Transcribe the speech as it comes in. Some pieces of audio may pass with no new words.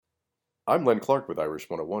I'm Len Clark with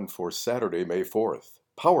Irish 101 for Saturday, May 4th,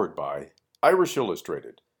 powered by Irish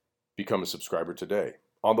Illustrated. Become a subscriber today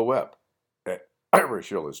on the web at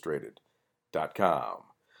irishillustrated.com.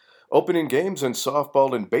 Opening games in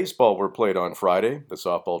softball and baseball were played on Friday. The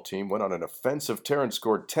softball team went on an offensive tear and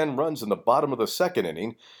scored 10 runs in the bottom of the second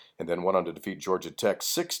inning, and then went on to defeat Georgia Tech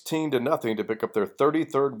 16-0 to pick up their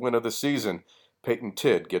 33rd win of the season. Peyton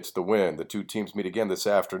Tidd gets the win. The two teams meet again this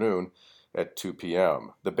afternoon at 2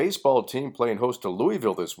 p.m. The baseball team playing host to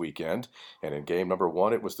Louisville this weekend, and in game number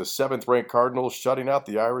one, it was the 7th-ranked Cardinals shutting out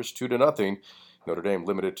the Irish 2-0. Notre Dame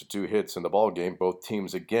limited to 2 hits in the ballgame, both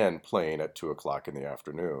teams again playing at 2 o'clock in the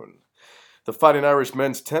afternoon. The Fighting Irish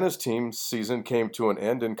men's tennis team season came to an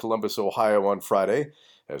end in Columbus, Ohio on Friday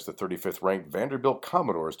as the 35th-ranked Vanderbilt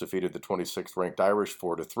Commodores defeated the 26th-ranked Irish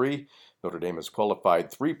 4-3. Notre Dame has qualified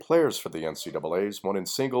 3 players for the NCAAs, 1 in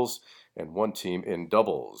singles and 1 team in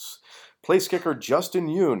doubles. Place kicker Justin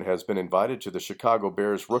Yoon has been invited to the Chicago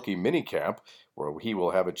Bears rookie minicamp, where he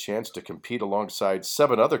will have a chance to compete alongside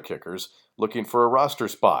 7 other kickers looking for a roster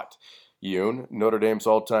spot. Yoon, Notre Dame's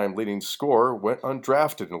all-time leading scorer, went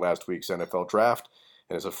undrafted in last week's NFL draft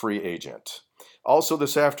and is a free agent. Also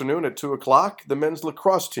this afternoon at 2 o'clock, the men's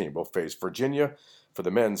lacrosse team will face Virginia for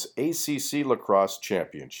the men's ACC Lacrosse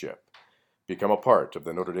Championship. Become a part of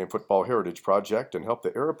the Notre Dame Football Heritage Project and help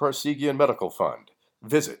the Ara Parseghian Medical Fund.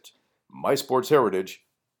 Visit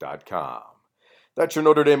mysportsheritage.com. That's your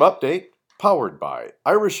Notre Dame update, powered by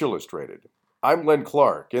Irish Illustrated. I'm Len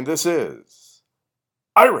Clark, and this is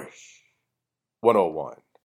Irish 101.